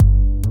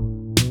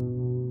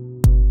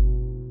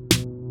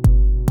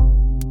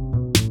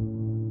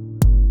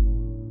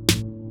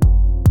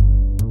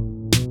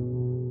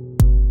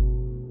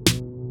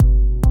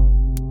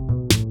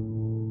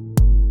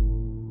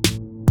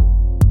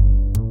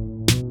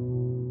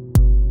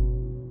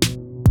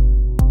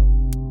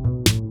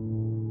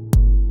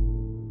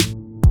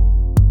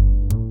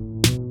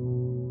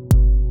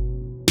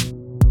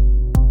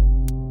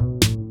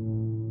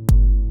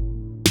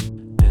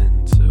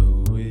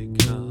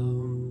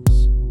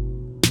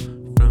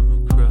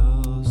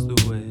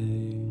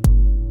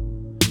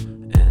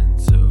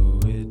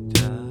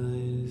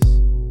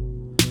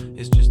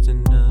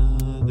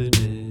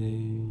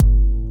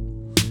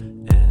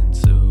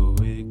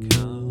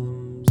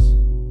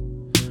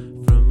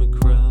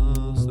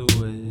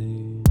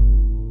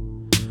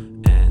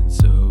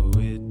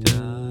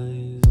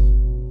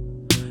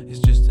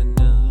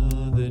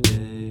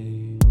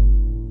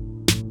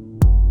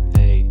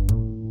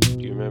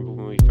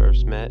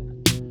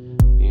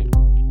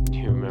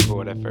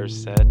what I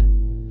first said?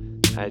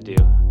 I do,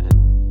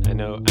 and I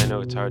know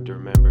it's hard to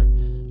remember.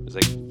 It was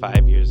like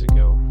 5 years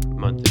ago,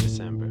 month of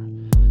December.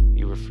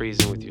 You were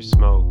freezing with your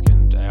smoke,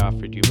 and I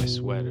offered you my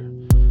sweater,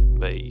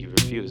 but you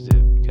refused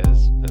it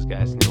because those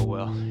guys knew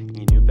well.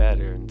 You knew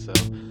better, and so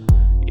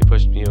you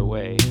pushed me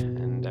away,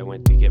 and I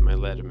went to get my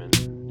Letterman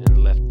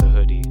and left the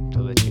hoodie to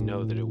let you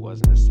know that it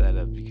wasn't a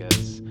setup,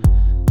 because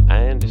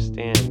I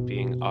understand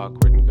being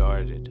awkward and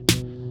guarded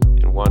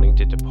and wanting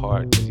to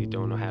depart because you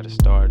don't know how to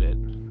start it.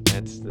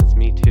 That's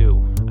me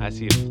too. I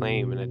see a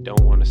flame and I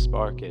don't want to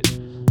spark it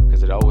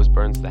because it always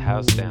burns the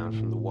house down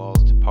from the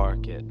walls to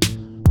park it.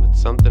 But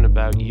something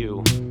about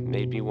you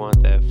made me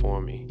want that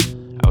for me.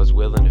 I was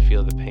willing to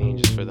feel the pain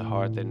just for the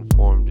heart that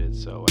informed it.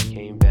 So I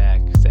came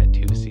back, sat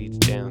 2 seats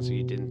down so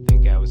you didn't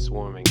think I was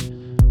swarming.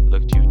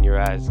 Looked you in your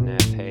eyes and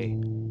asked, hey,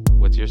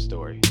 what's your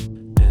story?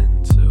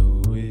 And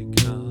so it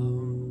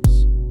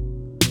comes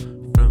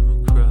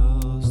from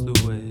across the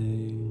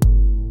way,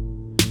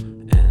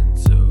 and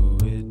so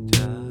it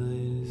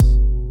dies.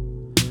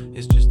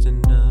 It's just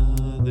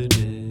another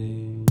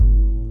day.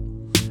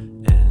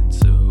 And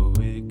so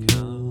it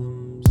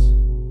comes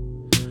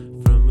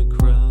from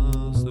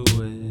across the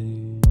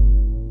way,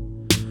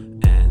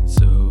 and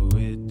so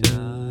it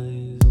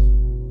dies.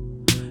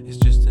 It's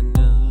just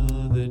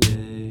another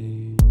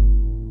day.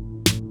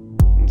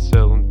 And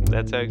so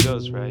that's how it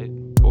goes, right?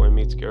 Boy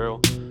meets girl,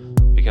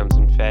 becomes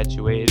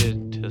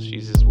infatuated till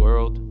she's his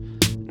world,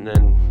 and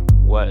then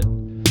what?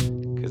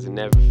 Because it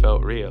never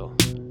felt real.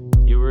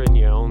 You were in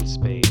your own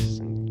space,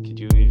 and could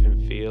you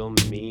even feel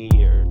me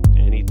or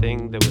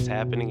anything that was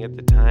happening at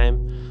the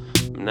time?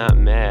 I'm not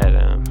mad,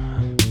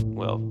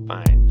 well,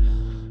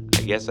 fine.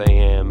 I guess I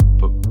am,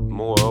 but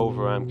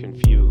moreover, I'm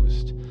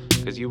confused.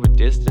 Because you were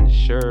distant,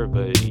 sure,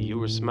 but you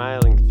were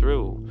smiling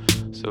through.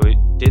 So it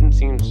didn't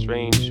seem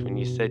strange when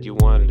you said you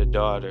wanted a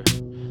daughter,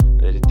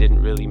 that it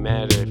didn't really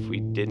matter if we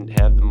didn't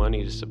have the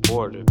money to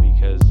support her,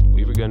 because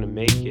we were gonna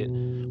make it.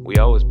 We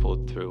always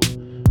pulled through.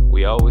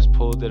 We always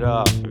pulled it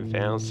off and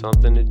found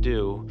something to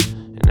do.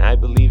 And I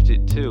believed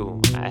it too.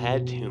 I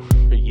had to,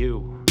 for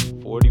you.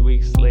 40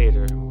 weeks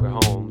later, we're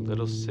home.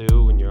 Little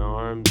Sue in your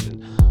arms,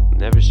 and I'll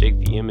never shake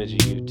the image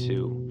of you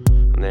two.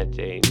 On that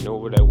day,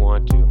 nor would I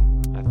want to.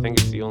 I think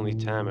it's the only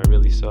time I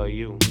really saw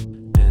you.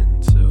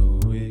 And so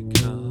it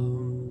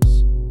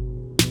comes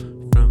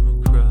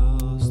from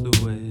across the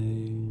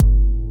way,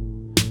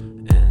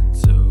 and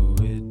so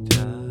it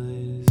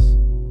dies.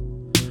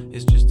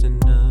 It's just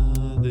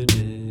another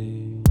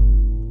day.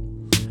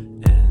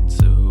 And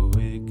so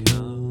it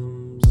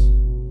comes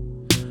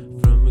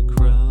from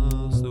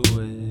across the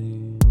way,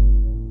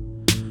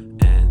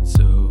 and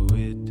so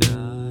it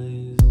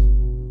dies.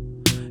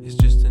 It's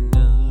just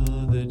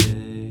another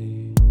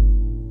day.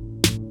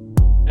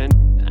 And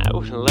I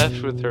would have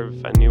left with her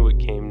if I knew what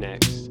came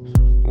next.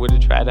 Would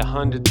have tried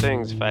 100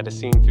 things if I'd have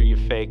seen through your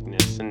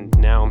fakeness. And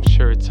now I'm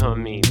sure it's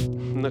on me.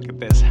 Look at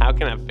this, how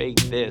can I fake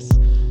this?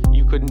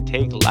 You couldn't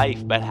take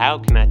life, but how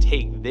can I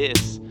take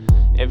this?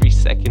 Every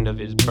second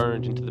of it is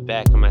burned into the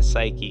back of my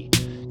psyche.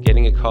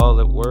 Getting a call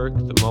at work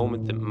the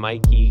moment that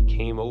Mikey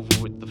came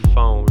over with the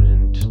phone,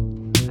 and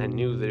I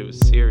knew that it was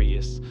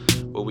serious.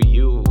 But with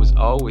you, it was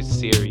always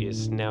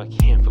serious. Now I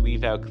can't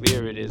believe how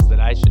clear it is that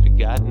I should have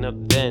gotten up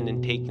then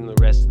and taken the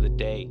rest of the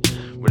day.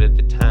 But at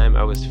the time,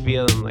 I was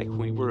feeling like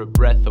we were a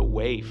breath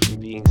away from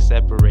being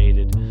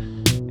separated,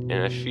 and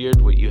I feared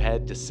what you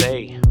had to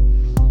say.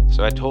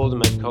 So I told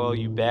him I'd call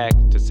you back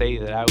to say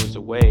that I was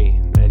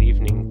away. That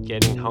evening,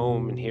 getting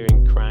home and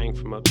hearing crying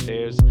from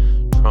upstairs,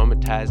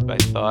 traumatized by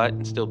thought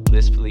and still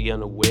blissfully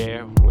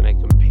unaware when I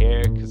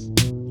compare, because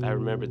I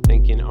remember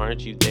thinking,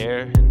 aren't you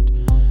there? And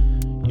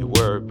you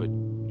were, but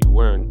you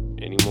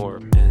weren't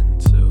anymore.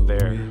 And so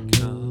There. it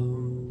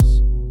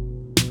comes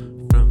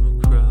from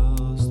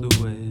across the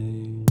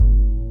way,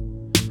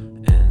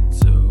 and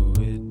so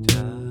it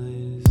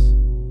dies.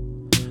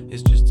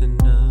 It's just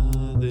another